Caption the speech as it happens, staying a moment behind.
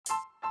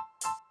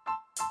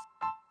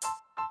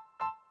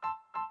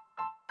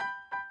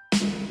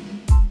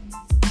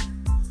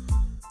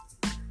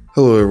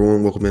Hello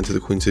everyone, welcome into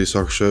the Cincy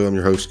Soccer Show. I'm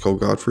your host, Cole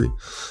Godfrey.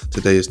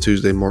 Today is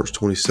Tuesday, March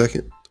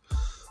 22nd.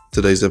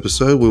 Today's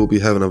episode, we will be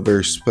having a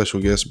very special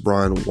guest,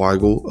 Brian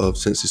Weigel of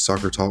Cincy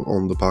Soccer Talk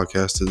on the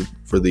podcast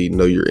for the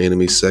Know Your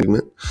Enemy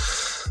segment.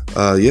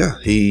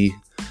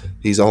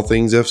 He's all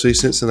things FC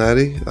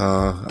Cincinnati.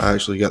 I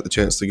actually got the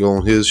chance to go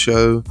on his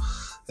show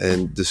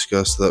and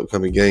discuss the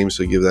upcoming game,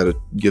 so give that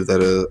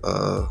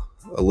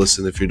a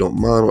listen if you don't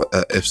mind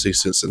at FC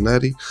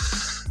Cincinnati.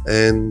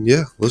 And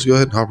yeah, let's go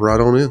ahead and hop right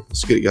on in.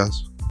 Let's get it,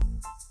 guys.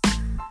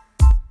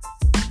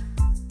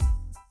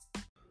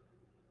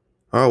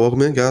 All right,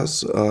 welcome in,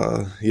 guys.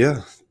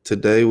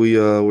 Today we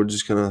got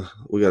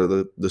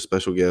the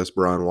special guest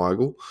Brian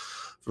Weigel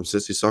from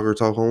Cincy Soccer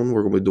Talk on.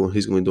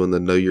 He's gonna be doing the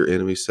Know Your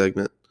Enemy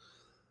segment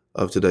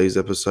of today's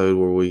episode,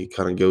 where we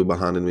kind of go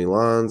behind enemy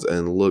lines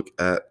and look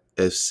at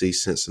FC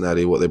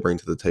Cincinnati, what they bring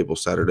to the table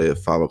Saturday at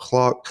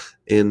 5:00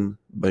 in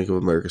Bank of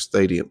America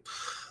Stadium.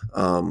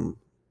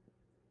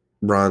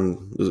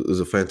 Brian is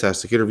a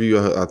fantastic interview.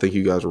 I think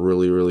you guys will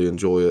really, really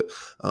enjoy it.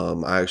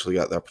 I actually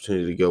got the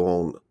opportunity to go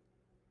on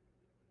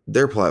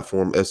their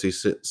platform,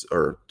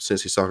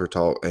 Cincy Soccer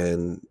Talk,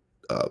 and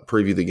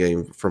preview the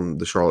game from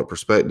the Charlotte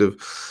perspective.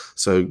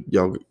 So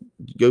y'all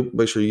go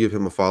make sure you give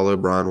him a follow,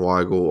 Brian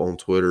Weigel on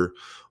Twitter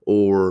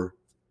or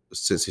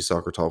Cincy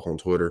Soccer Talk on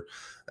Twitter,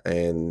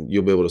 and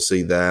you'll be able to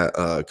see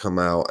that come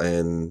out.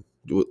 And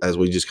as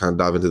we just kind of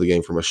dive into the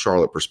game from a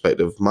Charlotte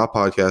perspective, my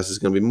podcast is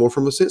going to be more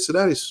from a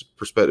Cincinnati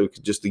perspective,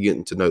 just to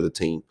get to know the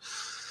team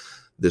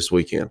this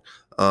weekend.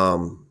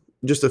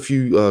 Just a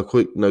few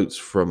quick notes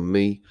from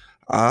me.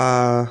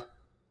 I'm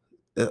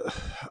going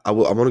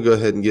to go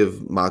ahead and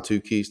give my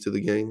two keys to the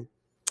game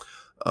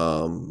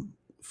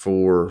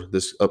for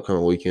this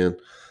upcoming weekend.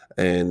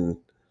 And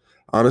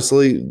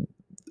honestly,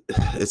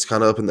 it's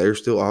kind of up in the air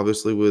still,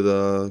 obviously, with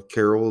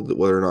Carroll,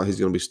 whether or not he's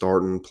going to be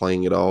starting,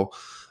 playing at all.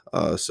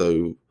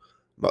 So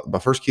my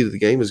first key to the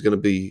game is going to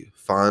be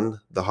find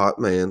the hot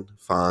man,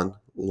 find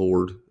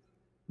Lord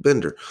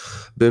Bender.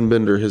 Ben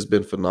Bender has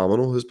been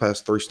phenomenal his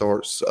past three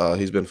starts.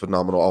 He's been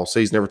phenomenal all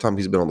season. Every time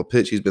he's been on the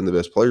pitch, he's been the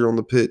best player on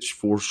the pitch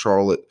for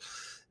Charlotte,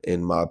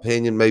 in my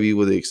opinion, maybe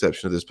with the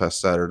exception of this past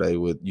Saturday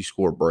with you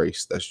score a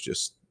brace. That's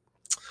just,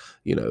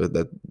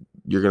 that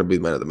you're going to be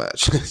the man of the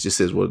match. It just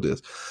is what it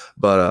is.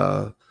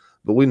 But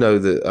we know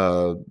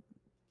that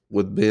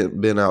with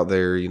Ben out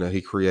there,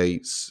 he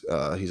creates,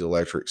 he's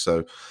electric.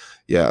 So,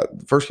 yeah,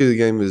 the first key of the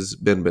game is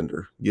Ben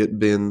Bender. Get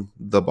Ben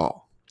the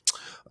ball.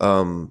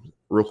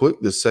 Real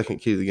quick, the second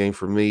key to the game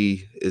for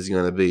me is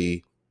going to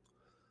be,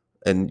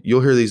 and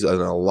you'll hear these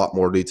in a lot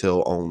more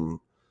detail on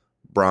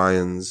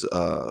Brian's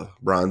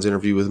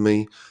interview with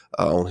me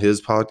on his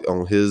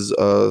platform,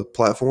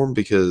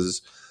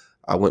 because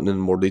I went into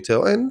more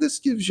detail, and this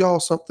gives y'all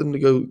something to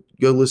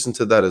go listen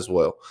to that as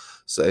well.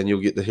 So, and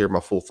you'll get to hear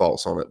my full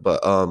thoughts on it.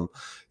 But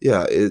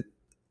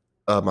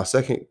my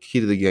second key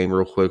to the game,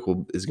 real quick,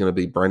 is going to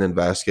be Brandon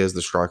Vasquez,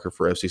 the striker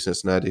for FC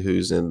Cincinnati,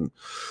 who's in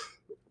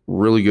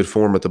really good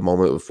form at the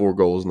moment with 4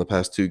 goals in the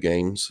past 2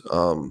 games.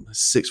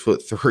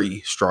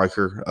 6'3"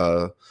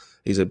 striker.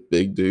 He's a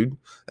big dude,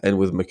 and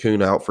with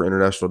McCoon out for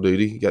international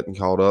duty, getting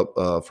called up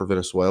for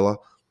Venezuela,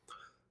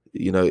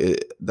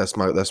 that's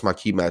my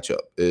key matchup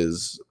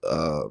is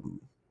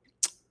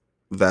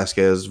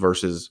Vasquez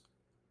versus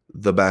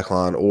the back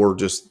line, or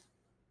just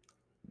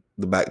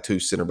the back 2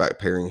 center back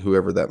pairing,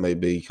 whoever that may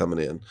be coming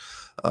in.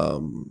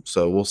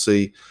 So we'll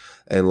see.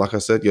 And like I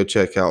said, go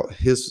check out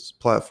his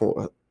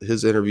platform,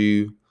 his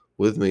interview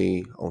with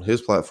me on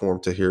his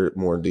platform to hear it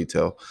more in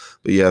detail.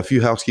 But yeah, a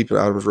few housekeeping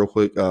items real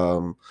quick.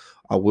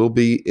 I will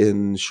be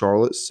in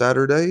Charlotte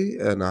Saturday,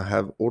 and I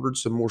have ordered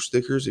some more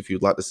stickers. If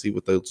you'd like to see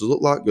what those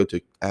look like, go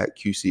to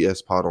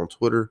 @QCSPod on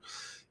Twitter.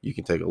 You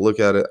can take a look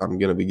at it. I'm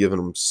going to be giving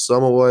them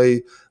some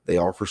away. They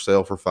are for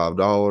sale for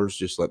 $5.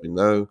 Just let me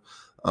know.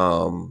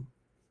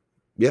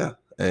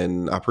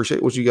 And I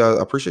appreciate you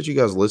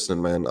guys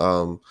listening, man.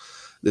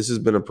 This has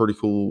been a pretty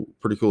cool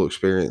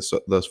experience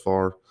thus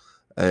far,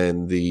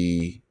 and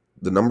the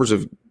numbers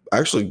have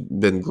actually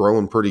been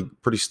growing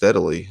pretty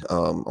steadily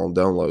on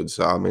downloads.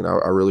 So, I mean,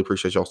 I really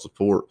appreciate y'all's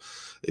support.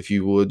 If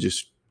you would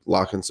just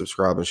like and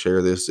subscribe and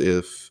share this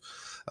if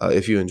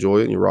you enjoy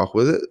it and you rock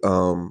with it.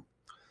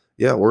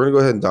 We're gonna go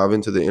ahead and dive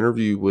into the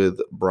interview with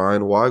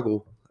Brian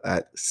Weigel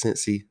at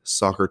Cincy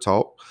Soccer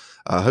Talk.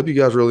 I hope you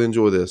guys really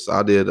enjoy this.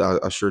 I did.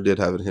 I sure did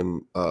having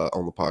him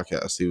on the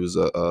podcast. He was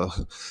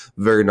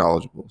very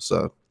knowledgeable.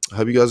 So I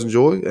hope you guys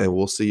enjoy, and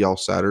we'll see y'all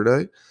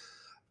Saturday.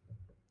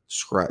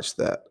 Scratch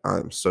that.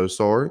 I'm so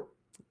sorry.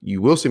 You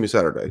will see me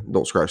Saturday.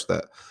 Don't scratch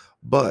that.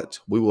 But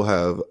we will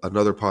have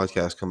another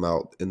podcast come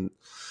out in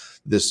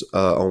this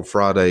on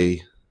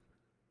Friday,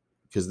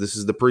 because this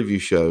is the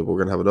preview show. We're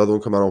going to have another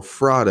one come out on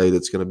Friday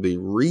that's going to be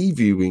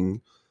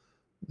reviewing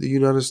the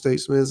United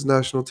States men's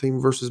national team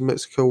versus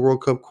Mexico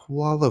World Cup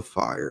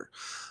qualifier.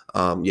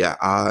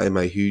 I am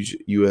a huge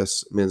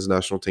U.S. men's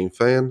national team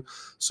fan.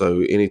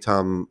 So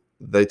anytime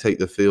they take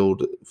the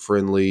field,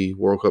 friendly,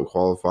 World Cup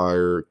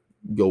qualifier,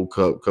 Gold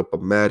Cup, Copa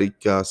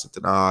America,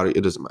 Cincinnati,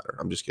 it doesn't matter.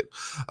 I'm just kidding.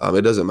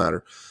 It doesn't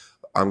matter.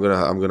 I'm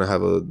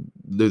gonna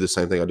do the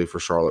same thing I do for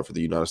Charlotte for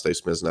the United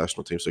States men's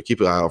national team. So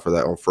keep an eye out for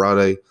that on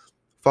Friday.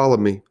 Follow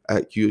me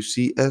at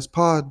QCS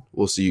Pod.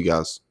 We'll see you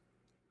guys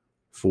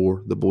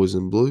for the boys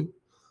in blue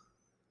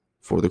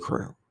for the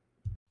crown.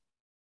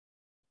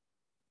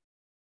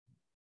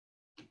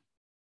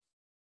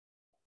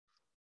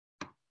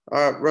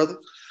 All right, brother.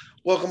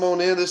 Welcome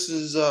on in. This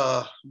is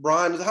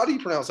Brian. How do you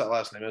pronounce that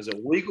last name? Is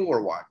it Weigel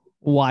or Weigel?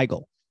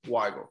 Weigel.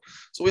 Weigel.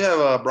 So we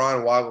have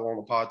Brian Weigel on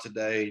the pod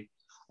today.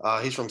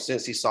 He's from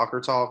Cincy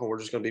Soccer Talk, and we're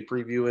just going to be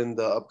previewing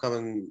the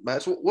upcoming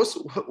match.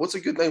 What's a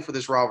good name for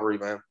this rivalry,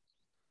 man?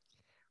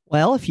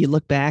 Well, if you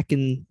look back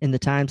in the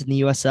times in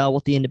the USL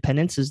with the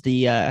Independence is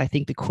the I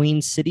think the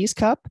Queen Cities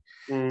Cup.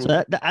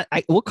 So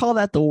we'll call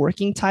that the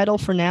working title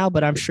for now,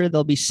 but I'm sure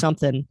there'll be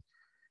something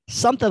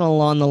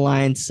along the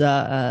lines.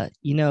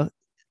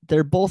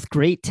 They're both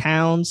great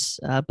towns.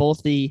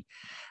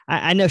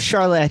 I know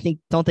Charlotte.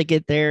 Don't they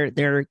get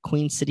their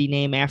Queen City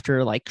name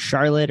after like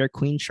Charlotte or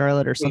Queen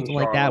Charlotte or something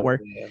like that?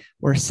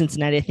 Where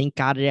Cincinnati I think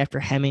got it after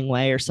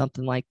Hemingway or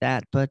something like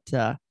that. But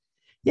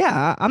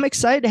yeah, I'm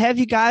excited to have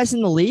you guys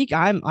in the league.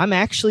 I'm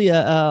actually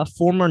a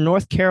former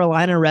North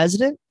Carolina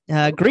resident,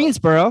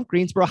 Greensboro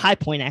High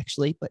Point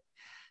actually, but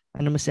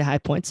I'm gonna say High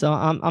Point. So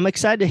I'm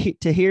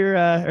excited to hear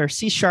or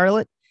see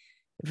Charlotte.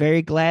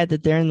 Very glad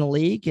that they're in the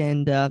league,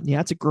 and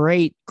it's a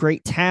great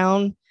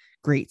town,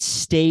 great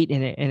state,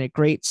 and a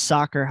great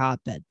soccer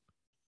hotbed.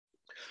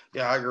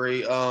 Yeah, I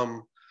agree.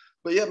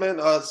 But yeah, man.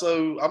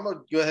 So I'm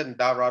gonna go ahead and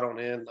dive right on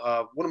in.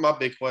 One of my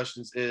big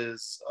questions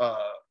is,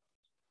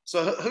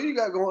 so who you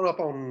got going up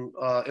on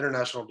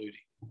international duty?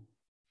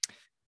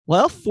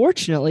 Well,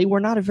 fortunately, we're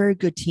not a very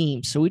good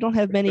team, so we don't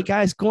have many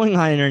guys going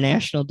on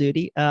international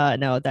duty.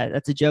 No,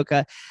 that's a joke.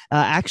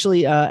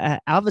 Actually,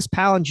 Alvis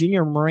Powell and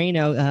Junior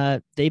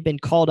Moreno, they've been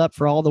called up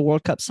for all the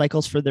World Cup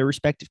cycles for their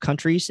respective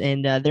countries,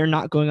 and they're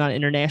not going on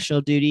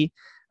international duty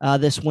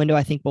this window.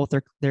 I think both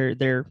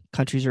their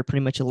countries are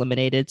pretty much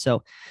eliminated,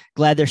 so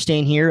glad they're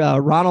staying here.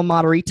 Ronald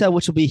Matarrita,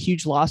 which will be a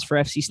huge loss for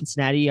FC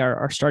Cincinnati,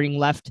 our starting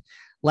left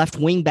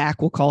wing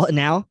back, we'll call it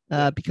now,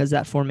 because of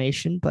that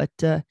formation.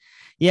 But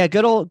yeah,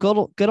 good old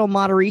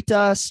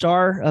Matarrita,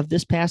 star of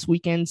this past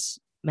weekend's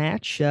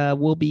match,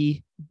 will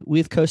be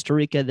with Costa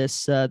Rica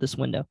this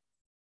window.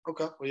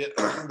 Okay, well,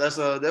 yeah, that's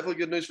definitely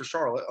good news for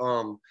Charlotte.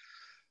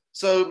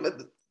 So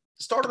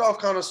started off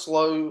kind of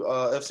slow.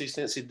 FC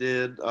Cincy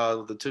did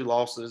the 2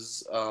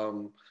 losses,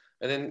 and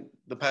then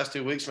the past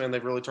 2 weeks, man,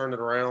 they've really turned it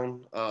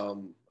around.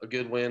 A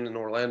good win in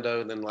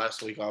Orlando, and then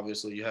last week,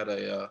 obviously, you had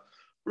a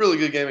really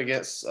good game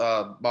against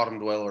bottom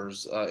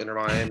dwellers, Inter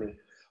Miami.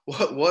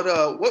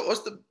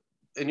 What's the,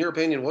 in your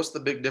opinion, what's the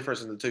big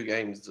difference in the 2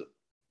 games?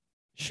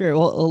 Sure.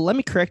 Well, let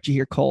me correct you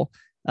here, Cole.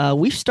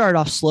 We've started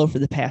off slow for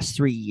the past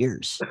 3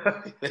 years.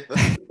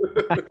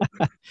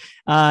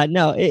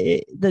 No,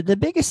 the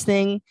biggest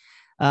thing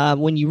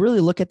when you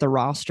really look at the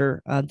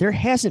roster, there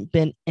hasn't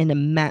been an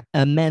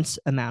immense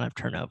amount of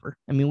turnover.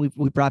 I mean,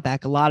 we brought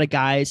back a lot of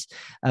guys.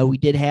 We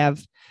did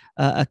have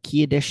a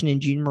key addition in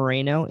Junior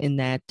Moreno in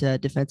that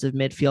defensive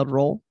midfield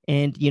role.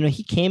 And,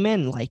 he came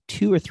in like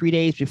 2 or 3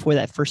 days before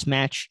that first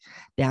match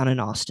down in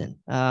Austin.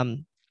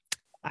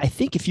 I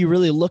think if you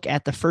really look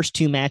at the first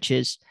 2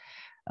 matches,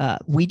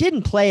 we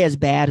didn't play as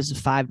bad as a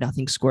 5-0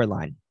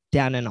 scoreline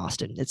down in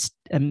Austin. It's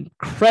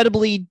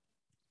incredibly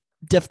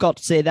difficult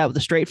to say that with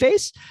a straight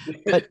face,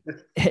 but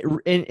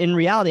in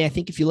reality, I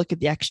think if you look at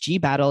the XG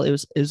battle, it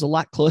was a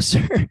lot closer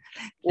than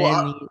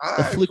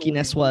the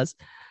flukiness was.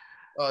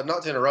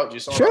 Not to interrupt you,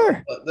 sorry,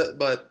 sure,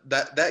 but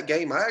that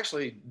game I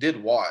actually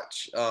did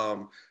watch,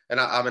 and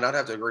I mean I'd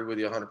have to agree with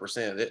you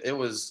 100%. It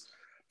was,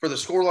 for the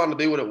scoreline to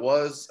be what it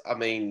was. I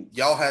mean,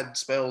 y'all had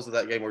spells of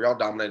that game where y'all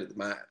dominated the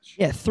match.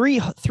 Yeah, three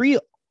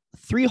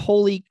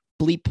holy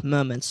bleep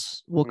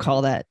moments, we'll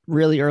call that,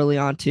 really early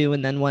on too,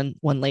 and then one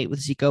late with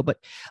Zico. But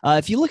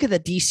if you look at the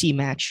DC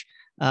match,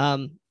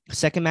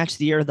 second match of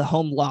the year, the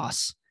home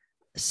loss,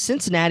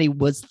 Cincinnati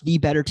was the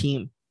better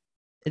team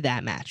in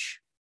that match.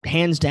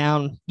 Hands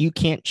down, you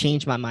can't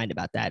change my mind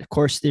about that. Of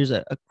course, there's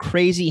a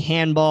crazy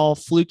handball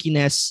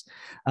flukiness.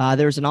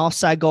 There was an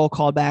offside goal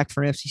called back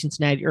for FC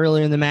Cincinnati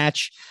earlier in the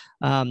match.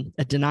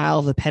 A denial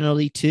of the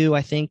penalty too,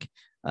 I think,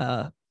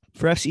 for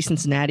FC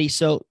Cincinnati.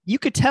 So you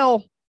could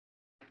tell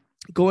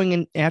going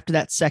in after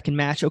that second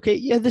match, okay,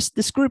 yeah,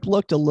 this group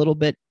looked a little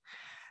bit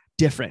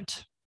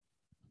different.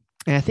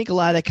 And I think a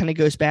lot of that kind of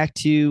goes back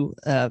to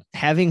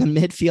having a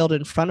midfield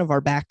in front of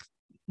our back.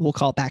 We'll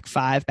call it back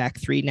 5, back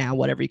 3 now,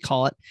 whatever you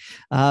call it.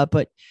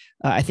 But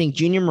I think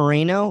Junior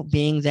Moreno,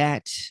 being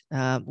that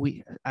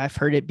I've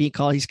heard it be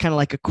called, he's kind of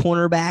like a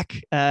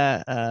cornerback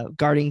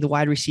guarding the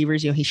wide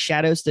receivers. He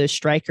shadows the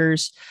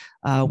strikers.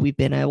 We've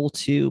been able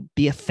to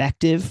be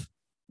effective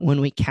when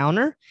we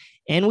counter,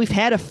 and we've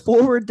had a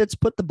forward that's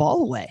put the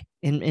ball away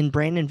in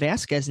Brandon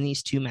Vasquez in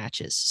these 2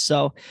 matches.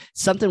 So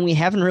something we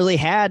haven't really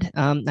had.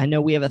 I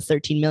know we have a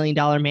 $13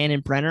 million man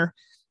in Brenner.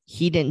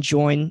 He didn't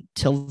join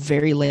till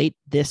very late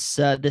this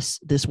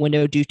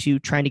window due to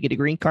trying to get a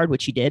green card,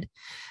 which he did.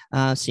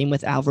 Same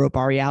with Alvaro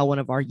Barrial, one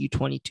of our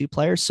U22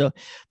 players. So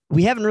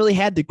we haven't really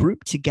had the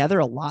group together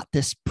a lot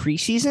this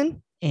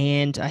preseason.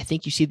 And I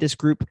think you see this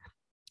group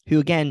who,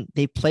 again,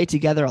 they played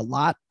together a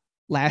lot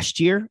last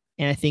year.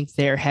 And I think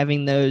they're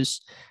having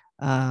those,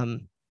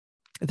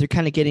 they're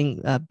kind of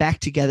getting back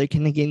together,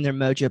 kind of getting their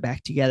mojo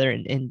back together.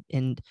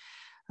 And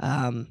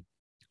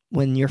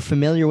when you're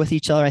familiar with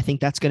each other, I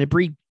think that's going to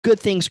breed good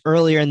things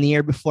earlier in the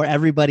year before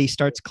everybody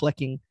starts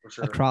clicking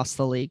across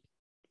the league.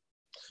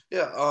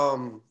 Yeah.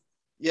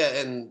 Yeah.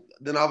 And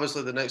then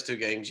obviously the next two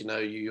games,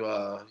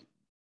 Brandon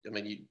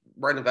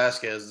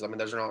Vasquez,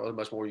 there's not really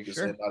much more you can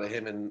say about it.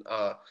 Him and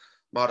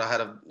Mata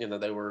had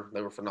they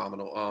were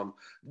phenomenal.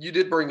 You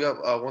did bring up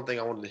one thing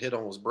I wanted to hit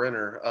on was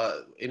Brenner.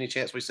 Any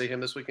chance we see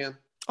him this weekend?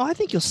 Oh, I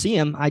think you'll see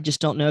him. I just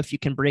don't know if you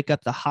can break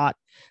up the hot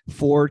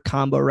forward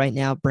combo right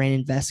now,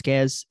 Brandon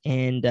Vasquez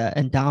and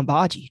Don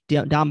Badji.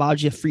 Don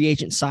Badji, a free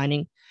agent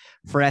signing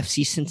for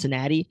FC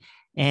Cincinnati.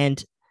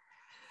 And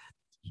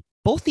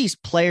both these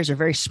players are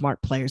very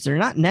smart players. They're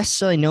not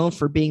necessarily known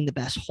for being the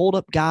best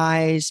hold-up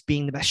guys,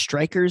 being the best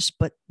strikers,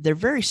 but they're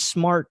very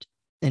smart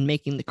in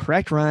making the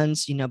correct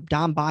runs.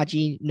 Don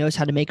Badji knows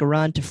how to make a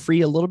run to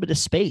free a little bit of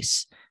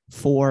space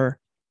for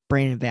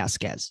Brandon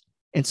Vasquez.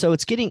 And so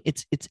it's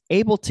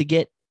able to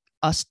get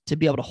us to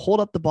be able to hold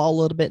up the ball a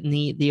little bit in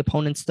the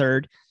opponent's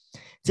third.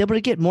 It's able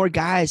to get more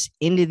guys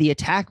into the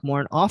attack more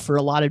and offer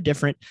a lot of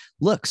different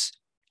looks.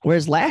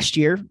 Whereas last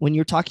year, when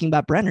you're talking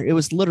about Brenner, it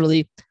was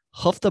literally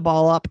hoof the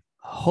ball up,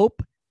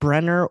 hope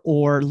Brenner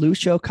or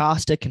Lucio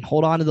Costa can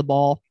hold on to the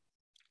ball.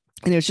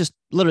 And it was just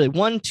literally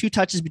 1-2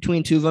 touches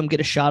between two of them,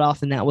 get a shot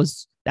off. And that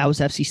was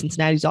FC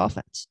Cincinnati's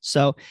offense.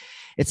 So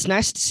it's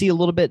nice to see a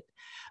little bit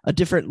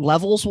different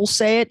levels, we'll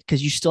say it,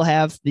 because you still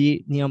have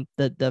the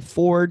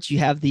forwards, you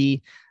have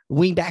the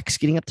wing backs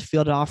getting up the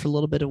field to offer a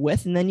little bit of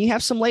width. And then you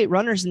have some late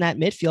runners in that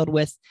midfield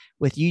with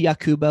Yu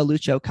Yakuba,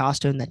 Lucio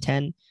Costa in the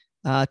 10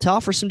 to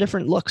offer some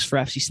different looks for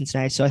FC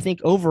Cincinnati. So I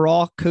think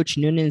overall, Coach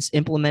Noonan's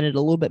implemented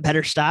a little bit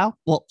better style.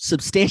 Well,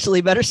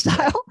 substantially better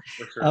style.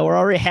 Sure. We're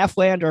already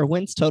halfway under our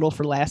wins total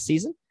for last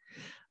season.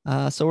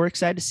 So we're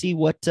excited to see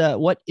what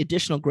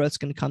additional growth is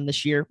going to come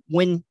this year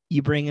when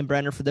you bring in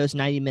Brenner for those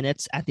 90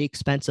 minutes at the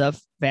expense of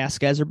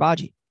Vasquez or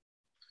Badji.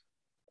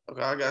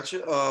 Okay, I got you.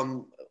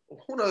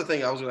 One other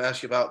thing I was going to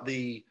ask you about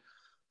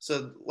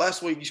so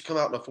last week you come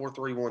out in a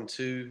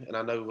 4-3-1-2, and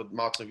I know with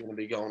Mata going to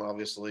be gone,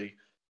 obviously,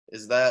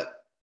 is that?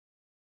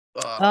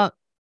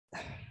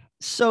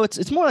 So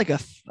it's more like a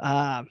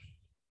how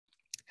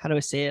do I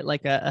say it?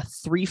 Like a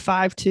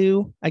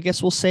 3-5-2, I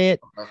guess we'll say it.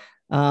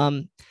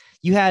 Okay.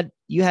 You had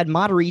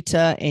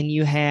Matarrita and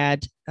you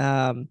had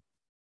Alvis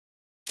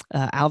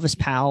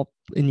Powell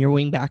in your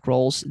wing back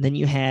roles. Then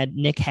you had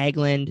Nick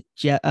Hagland,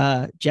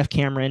 Jeff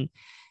Cameron,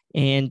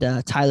 and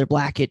Tyler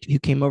Blackett, who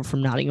came over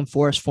from Nottingham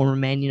Forest, former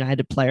Man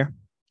United player,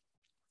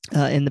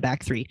 in the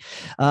back three.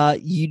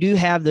 You do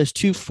have those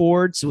two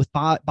forwards with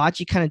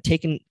Badji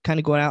kind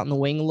of going out in the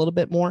wing a little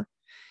bit more.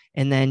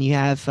 And then you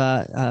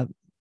have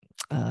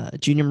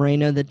Junior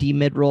Moreno, the D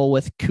mid role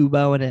with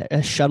Kubo and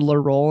a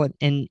shuttler role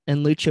and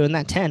Lucho in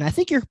that 10. I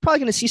think you're probably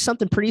going to see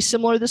something pretty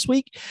similar this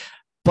week,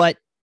 but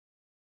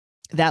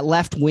that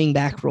left wing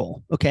back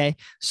role. Okay.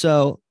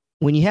 So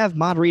when you have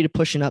Matarrita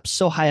pushing up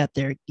so high up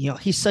there,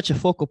 he's such a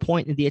focal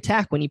point in the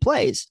attack when he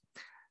plays.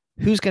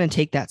 Who's going to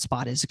take that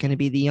spot? Is it going to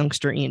be the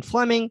youngster Ian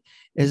Fleming?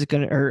 Is it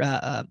going to,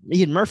 or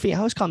Ian Murphy? I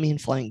always call him Ian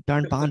Fleming.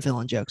 Darn Bond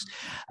villain jokes.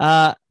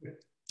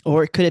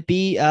 Or could it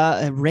be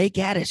Ray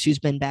Gaddis, who's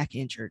been back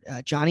injured?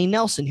 Johnny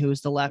Nelson, who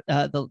is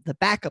the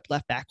backup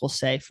left back, we'll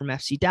say, from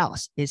FC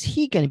Dallas. Is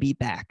he going to be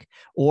back?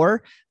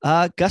 Or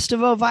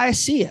Gustavo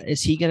Viacia,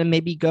 is he going to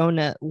maybe go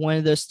into one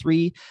of those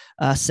three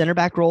center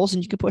back roles,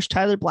 and you could push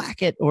Tyler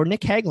Blackett or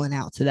Nick Hagland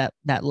out to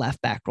that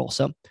left back role?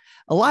 So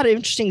a lot of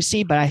interesting to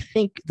see, but I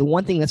think the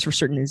one thing that's for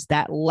certain is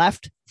that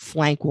left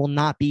flank will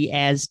not be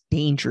as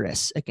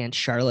dangerous against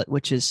Charlotte,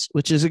 which is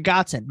a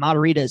godsend.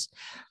 Matarrita's,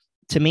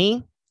 to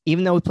me,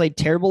 even though we played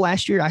terrible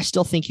last year, I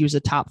still think he was a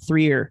top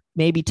 3 or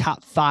maybe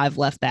top 5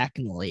 left back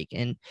in the league.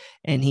 And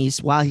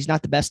while he's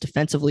not the best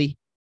defensively,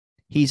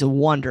 he's a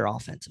wonder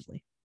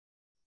offensively.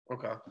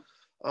 Okay.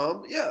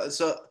 Yeah.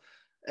 So,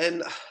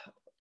 and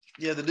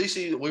yeah, the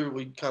DC,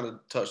 we kind of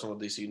touched on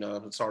the DC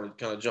United and started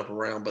kind of jumping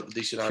around, but the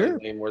DC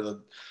United game where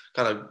the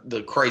kind of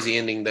the crazy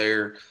ending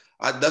there,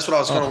 that's what I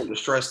was kind of wanting to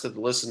stress to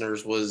the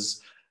listeners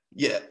was,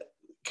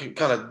 kind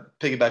of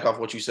piggyback off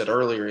what you said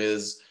earlier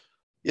is,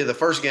 the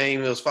first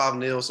game, it was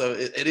 5-0. So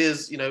it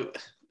is,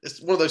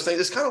 it's one of those things.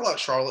 It's kind of like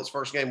Charlotte's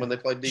first game when they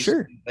played DC.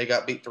 Sure. They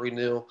got beat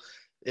 3-0.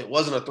 It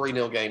wasn't a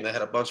 3-0 game. They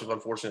had a bunch of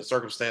unfortunate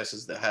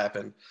circumstances that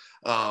happened.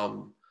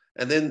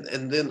 And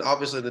then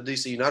obviously the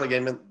DC United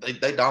game,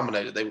 they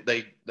dominated.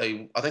 They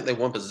I think they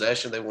won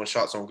possession. They won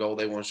shots on goal.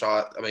 They won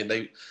shot.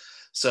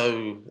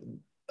 So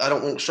I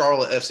don't want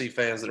Charlotte FC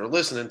fans that are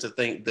listening to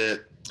think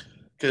that,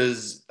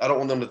 because I don't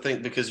want them to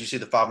think because you see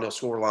the 5-0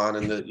 scoreline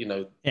and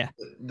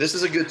this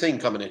is a good team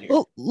coming in here.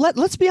 Well,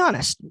 let's be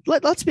honest.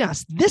 Let's be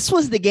honest. This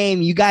was the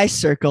game you guys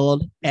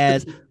circled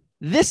as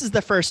this is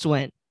the first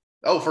win.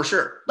 Oh, for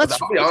sure. Let's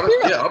I'll be honest. be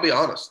real. Yeah, I'll be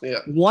honest. Yeah.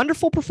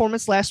 Wonderful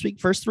performance last week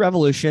versus the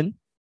Revolution.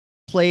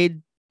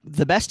 Played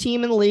the best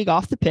team in the league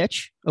off the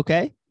pitch.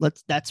 Okay,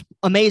 that's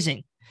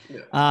amazing.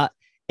 Yeah.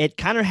 It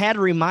kind of had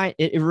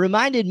it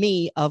reminded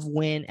me of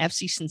when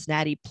FC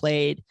Cincinnati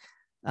played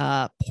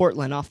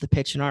Portland off the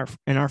pitch in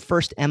our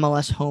first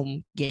MLS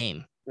home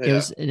game. Yeah. It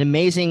was an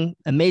amazing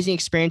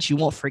experience. You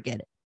won't forget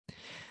it.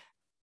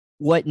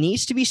 What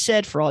needs to be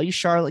said for all you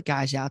Charlotte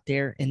guys out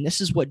there, and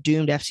this is what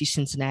doomed FC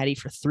Cincinnati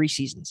for 3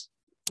 seasons.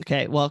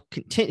 Okay, well,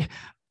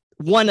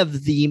 one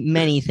of the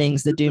many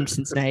things that doomed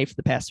Cincinnati for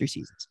the past 3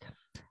 seasons.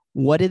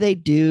 What do they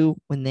do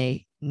when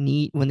they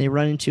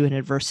run into an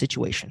adverse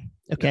situation?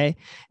 Okay,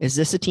 is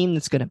this a team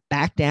that's going to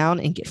back down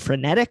and get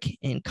frenetic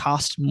and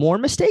cost more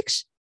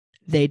mistakes?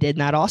 They did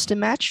not Austin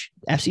match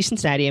FC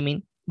Cincinnati. I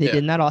mean, they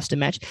did not Austin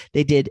match.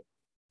 They did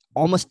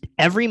almost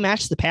every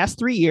match the past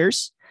 3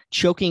 years,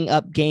 choking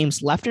up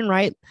games left and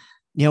right.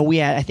 You know, we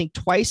had, I think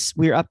twice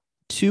we were up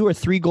 2 or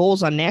 3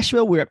 goals on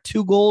Nashville. We were up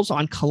 2 goals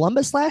on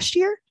Columbus last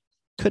year.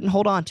 Couldn't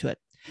hold on to it.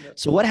 Yep.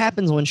 So what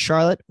happens when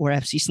Charlotte or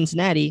FC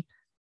Cincinnati,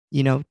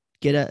 you know,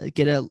 get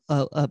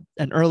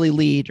an early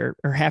lead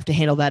or have to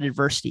handle that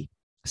adversity?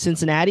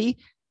 Cincinnati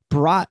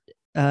brought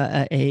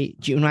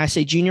when I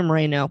say Junior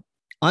Moreno,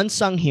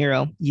 unsung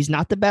hero. He's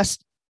not the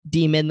best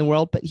D-mid in the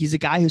world, but he's a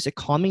guy who's a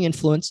calming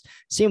influence.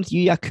 Same with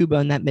Yuya Kubo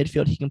in that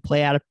midfield. He can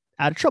play out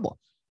of trouble.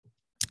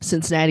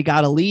 Cincinnati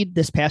got a lead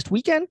this past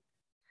weekend.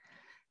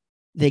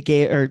 They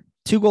gave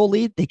 2-goal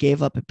lead. They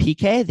gave up a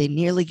PK. They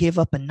nearly gave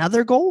up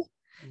another goal.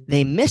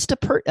 They missed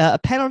a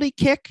penalty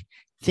kick.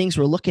 Things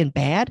were looking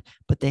bad,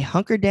 but they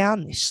hunkered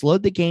down. They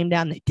slowed the game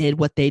down. They did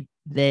what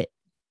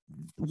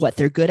what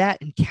they're good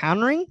at in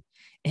countering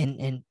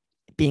and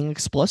being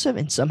explosive,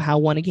 and somehow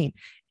won a game.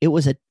 It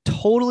was a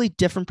totally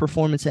different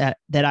performance that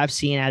I've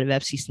seen out of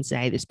FC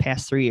Cincinnati this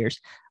past 3 years.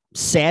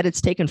 Sad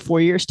it's taken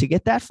 4 years to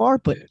get that far,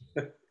 but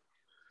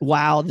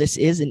while this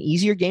is an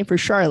easier game for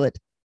Charlotte,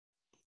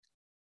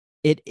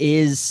 it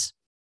is,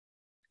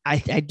 I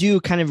do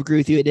kind of agree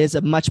with you. It is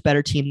a much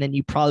better team than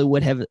you probably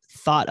would have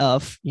thought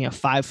of,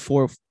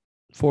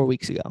 4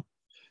 weeks ago.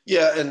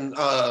 Yeah. And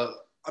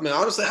I mean,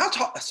 honestly,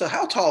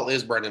 how tall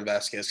is Brandon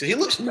Vasquez? Because he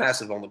looks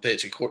massive on the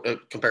pitch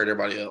compared to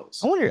everybody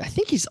else. I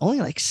think he's only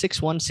like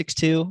 6'1",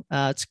 6'2".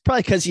 It's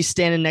probably because he's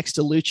standing next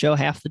to Lucho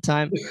half the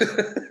time.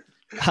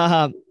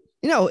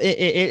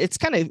 It's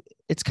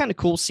kind of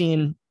cool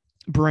seeing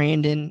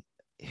Brandon,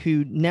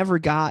 who never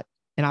got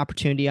an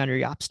opportunity under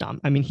Yapstam.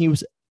 I mean, he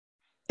was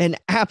an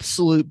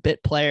absolute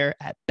bit player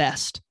at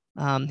best.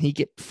 He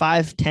get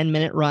 5-10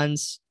 minute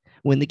runs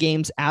when the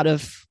game's out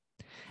of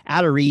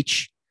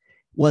reach.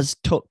 Was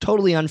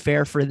totally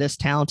unfair for this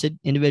talented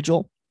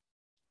individual.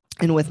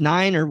 And with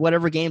 9 or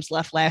whatever games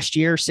left last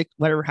year, 6,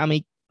 whatever, how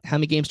many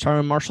games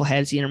Tyrone Marshall had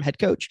as the interim head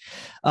coach,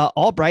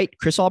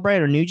 Chris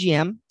Albright, our new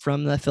GM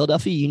from the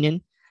Philadelphia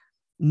Union,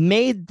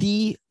 made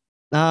the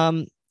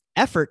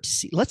effort to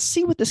see, let's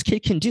see what this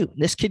kid can do.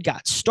 This kid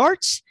got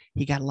starts.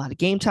 He got a lot of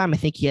game time. I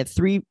think he had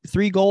three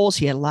goals.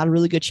 He had a lot of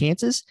really good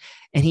chances,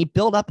 and he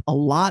built up a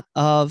lot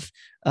of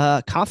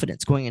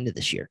confidence going into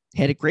this year.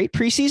 He had a great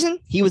preseason.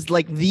 He was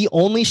like the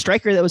only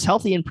striker that was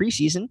healthy in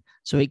preseason,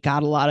 so he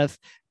got a lot of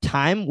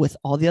time with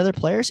all the other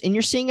players, and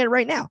you're seeing it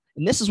right now.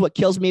 And this is what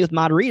kills me with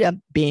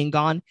Matarrita being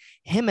gone.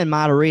 Him and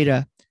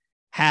Matarrita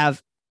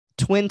have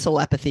twin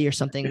telepathy or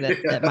something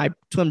that my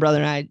twin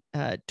brother and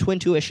I, twin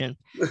tuition,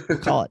 we'll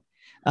call it.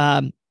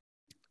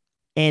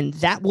 And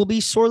that will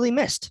be sorely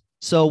missed.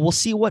 So we'll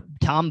see what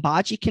Dom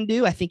Badji can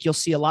do. I think you'll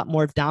see a lot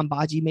more of Dom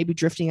Badji maybe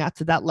drifting out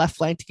to that left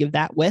flank to give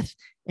that width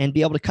and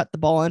be able to cut the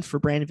ball in for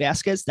Brandon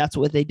Vasquez. That's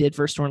what they did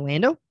versus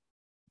Orlando.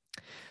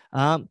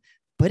 But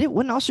it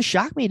wouldn't also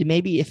shock me to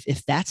maybe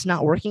if that's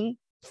not working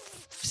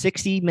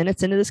 60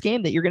 minutes into this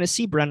game, that you're going to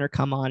see Brenner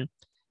come on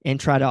and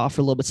try to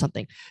offer a little bit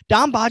something.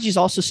 Dom Badji is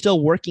also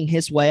still working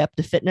his way up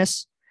to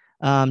fitness,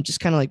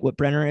 just kind of like what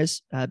Brenner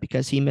is,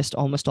 because he missed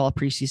almost all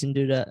preseason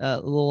due to a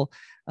little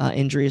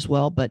injury as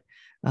well. But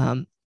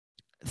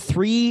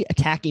 3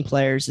 attacking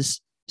players is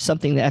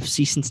something that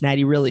FC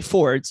Cincinnati really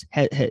forwards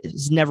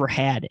has never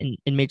had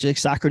in Major League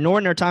Soccer, nor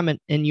in their time in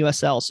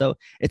USL. So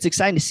it's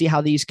exciting to see how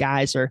these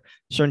guys are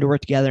starting to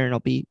work together, and it'll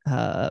be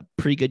a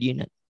pretty good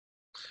unit.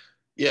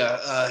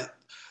 Yeah,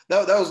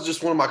 that was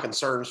just one of my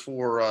concerns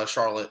for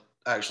Charlotte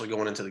actually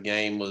going into the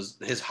game, was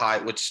his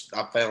height, which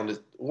I found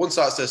one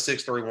side says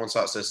 6'3", one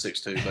side says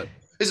 6'2", but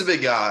he's a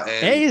big guy.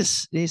 And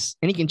he's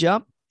and he can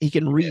jump, he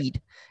can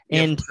read.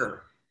 Yeah, and for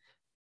sure.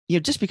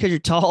 Just because you're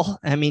tall,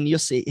 I mean, you'll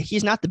see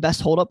he's not the best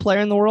hold-up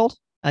player in the world.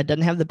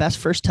 Doesn't have the best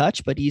first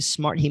touch, but he's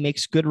smart. He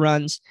makes good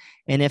runs.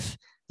 And if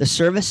the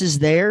service is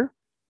there,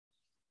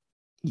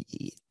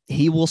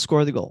 he will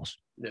score the goals.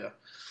 Yeah.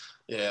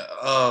 Yeah.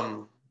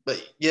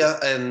 But yeah.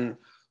 And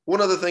one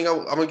other thing,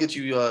 I'm going to get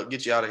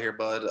you out of here,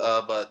 bud.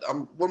 But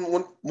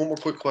one more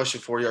quick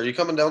question for you. Are you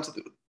coming down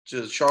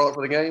to Charlotte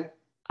for the game?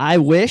 I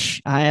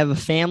wish. I have a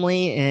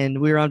family,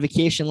 and we were on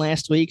vacation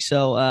last week.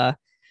 So,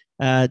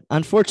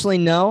 unfortunately,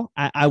 no.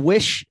 I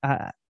wish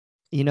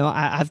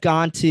I've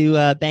gone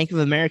to Bank of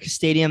America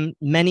Stadium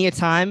many a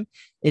time.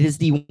 It is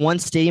the one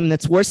stadium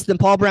that's worse than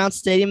Paul Brown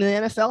Stadium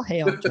in the NFL.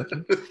 Hey, I'm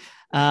joking.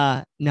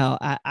 No,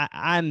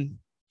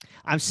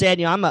 I'm sad.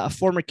 I'm a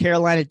former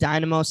Carolina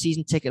Dynamo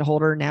season ticket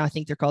holder. Now I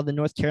think they're called the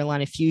North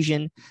Carolina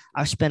Fusion.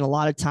 I've spent a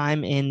lot of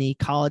time in the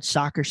college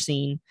soccer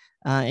scene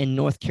in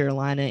North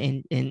Carolina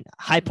and in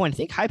High Point. I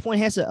think High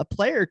Point has a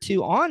player or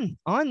two on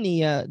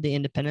the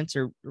Independence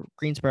or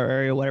Greensboro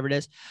area, whatever it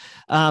is.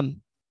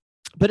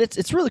 But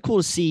it's really cool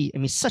to see. I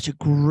mean, such a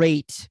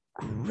great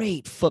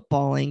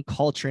footballing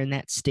culture in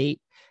that state,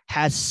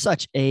 has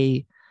such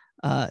a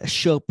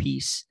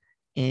showpiece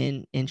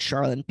in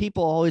Charlotte. And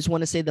people always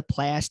want to say the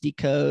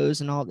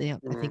plasticos and all. I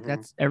think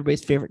that's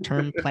everybody's favorite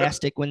term,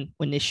 plastic, when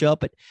they show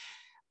up. But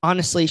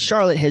honestly,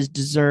 Charlotte has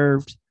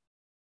deserved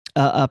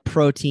a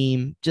pro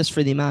team just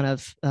for the amount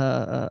of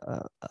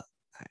what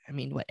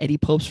Eddie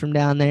Pope's from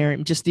down there,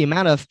 and just the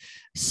amount of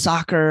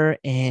soccer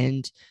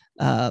and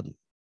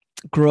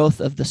growth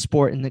of the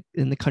sport in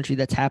the country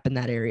that's happened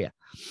in that area.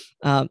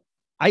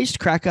 I used to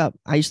crack up.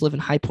 I used to live in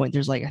High Point.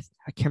 There's I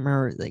can't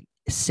remember,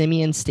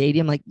 Simeon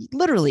Stadium,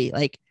 literally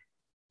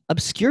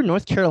obscure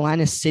North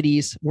Carolina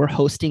cities were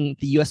hosting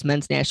the U.S.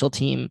 men's national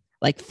team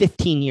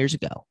 15 years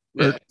ago,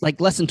 or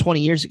less than 20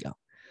 years ago.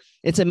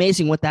 It's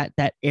amazing what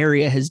that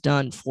area has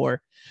done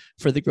for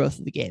the growth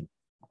of the game.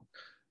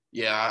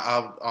 Yeah,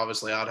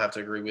 I'd have to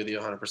agree with you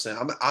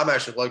 100%. I'm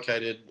actually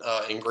located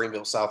in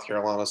Greenville, South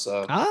Carolina,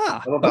 so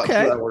I'm about 2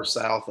 hours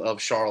south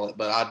of Charlotte.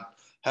 But I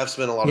have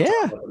spent a lot of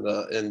time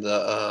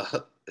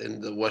in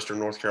the Western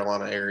North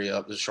Carolina area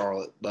up to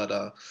Charlotte. But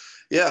I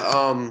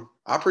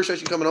appreciate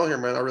you coming on here,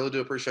 man. I really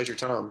do appreciate your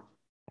time.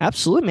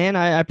 Absolutely, man.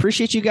 I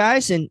appreciate you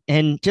guys, and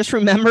just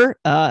remember,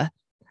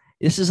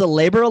 this is a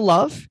labor of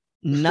love.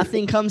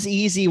 Nothing comes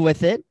easy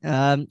with it.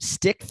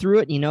 Stick through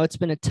it. It's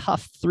been a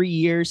tough 3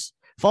 years,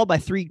 followed by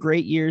 3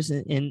 great years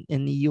in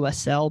the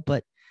USL,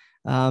 but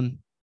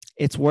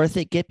it's worth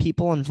it. Get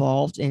people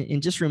involved,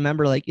 and just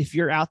remember, if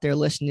you're out there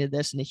listening to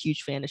this and a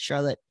huge fan of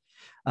Charlotte,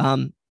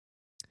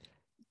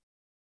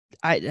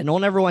 I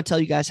don't ever want to tell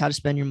you guys how to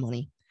spend your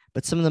money,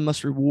 but some of the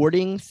most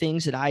rewarding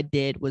things that I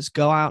did was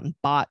go out and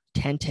bought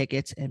 10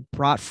 tickets and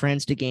brought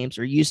friends to games,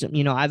 or used them.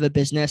 I have a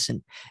business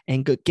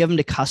and go give them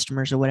to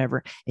customers or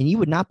whatever. And you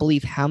would not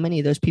believe how many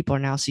of those people are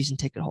now season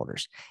ticket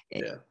holders.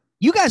 Yeah.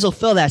 You guys will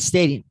fill that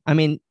stadium. I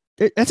mean,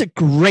 that's a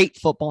great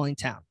footballing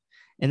town.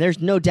 And there's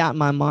no doubt in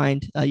my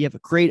mind, you have a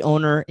great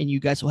owner and you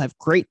guys will have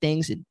great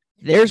things, and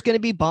there's going to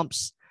be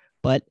bumps,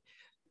 but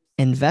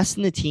invest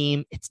in the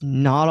team. It's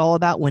not all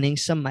about winning.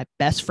 Some of my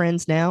best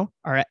friends now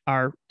are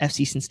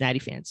FC Cincinnati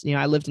fans.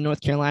 I lived in North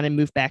Carolina and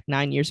moved back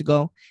 9 years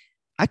ago.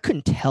 I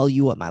couldn't tell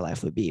you what my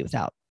life would be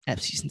without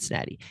FC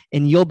Cincinnati,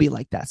 and you'll be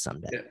like that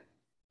someday.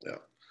 Yeah.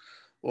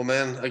 Well,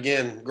 man,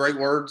 again, great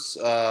words.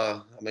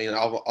 All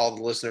the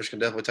listeners can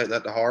definitely take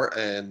that to heart,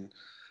 and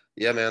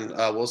yeah, man,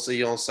 we'll see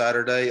you on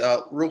Saturday.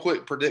 Real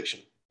quick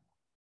prediction.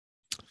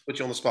 Put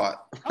you on the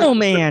spot. Oh,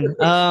 man.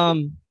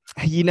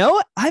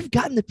 I've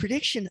gotten the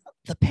prediction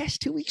the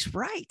past 2 weeks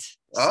right.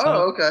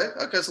 Okay.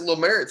 It's a little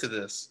merit to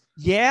this.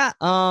 Yeah.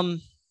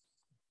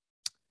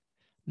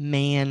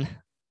 Man,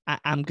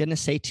 I'm going to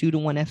say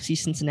 2-1 FC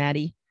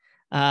Cincinnati.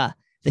 The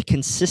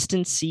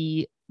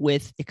consistency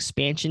with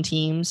expansion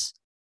teams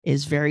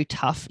is very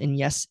tough. And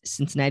yes,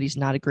 Cincinnati's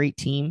not a great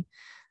team.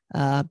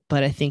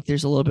 But I think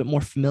there's a little bit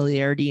more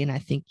familiarity, and I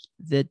think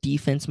the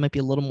defense might be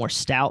a little more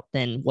stout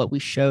than what we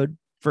showed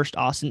First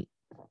Austin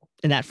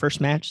in that first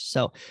match.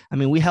 So,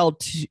 we held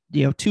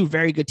two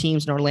very good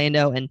teams in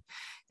Orlando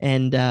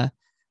and DC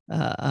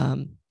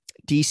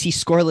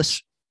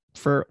scoreless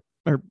or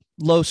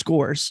low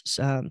scores.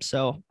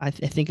 So I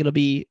think it'll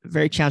be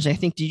very challenging. I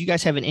think, did you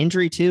guys have an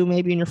injury too,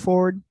 maybe in your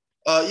forward?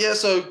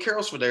 So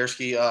Karol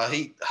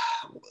Swiderski,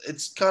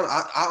 it's kind of,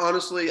 I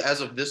honestly, as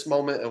of this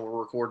moment, and we're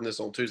recording this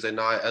on Tuesday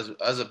night,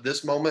 as of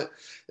this moment,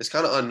 it's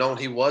kind of unknown.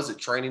 He was at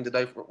training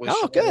today.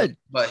 Good.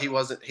 But he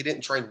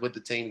didn't train with the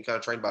team. He kind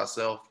of trained by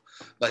himself,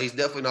 but he's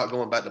definitely not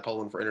going back to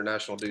Poland for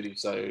international duty.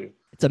 So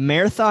it's a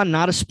marathon,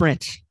 not a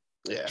sprint.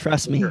 Yeah.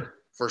 Trust me.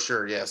 For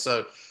sure. Yeah.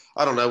 So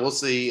I don't know. We'll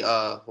see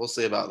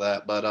about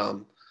that. But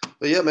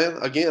yeah, man,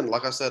 again,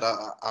 like I said,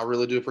 I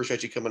really do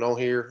appreciate you coming on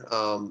here.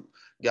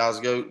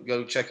 Guys,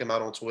 go check him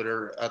out on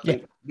Twitter. I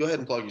think Go ahead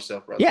and plug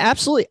yourself, brother. Yeah,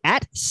 absolutely.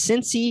 At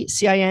Cincy,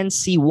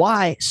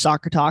 CINCY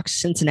Soccer Talk,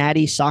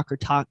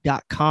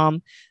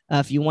 CincinnatiSoccerTalk.com.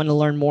 If you want to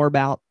learn more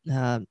about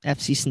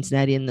FC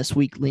Cincinnati in this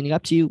week leading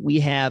up to, we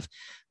have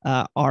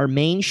our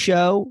main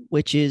show,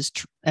 which is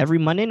every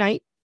Monday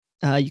night.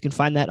 You can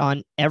find that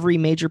on every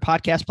major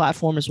podcast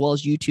platform, as well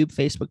as YouTube,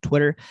 Facebook,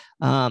 Twitter,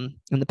 in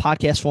the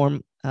podcast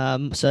form.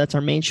 So that's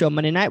our main show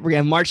Monday night. We're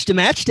going to march to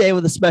match day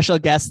with a special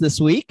guest this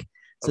week.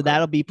 So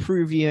that'll be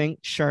previewing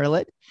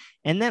Charlotte.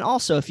 And then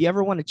also, if you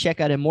ever want to check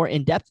out a more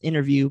in-depth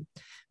interview,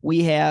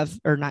 we have,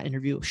 or not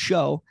interview,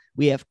 show,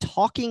 we have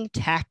Talking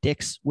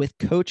Tactics with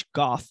Coach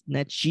Gough, and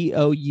that's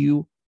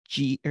Gough,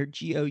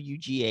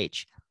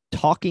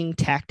 Talking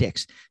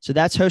Tactics. So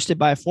that's hosted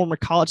by former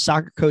college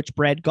soccer coach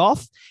Brad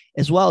Gough,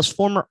 as well as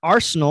former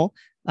Arsenal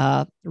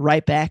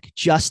right back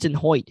Justin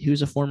Hoyt,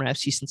 who's a former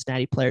FC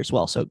Cincinnati player as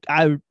well. So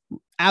I would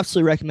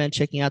absolutely recommend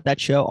checking out that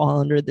show all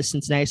under the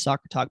Cincinnati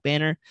Soccer Talk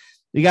banner.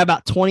 We got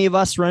about 20 of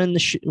us running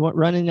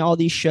running all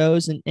these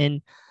shows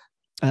and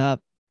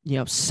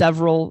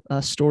several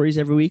stories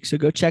every week. So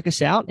go check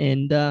us out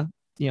and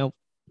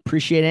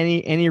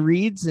appreciate any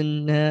reads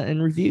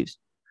and reviews.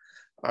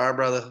 All right,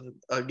 brother.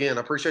 Again,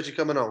 I appreciate you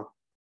coming on.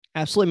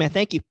 Absolutely, man.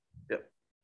 Thank you.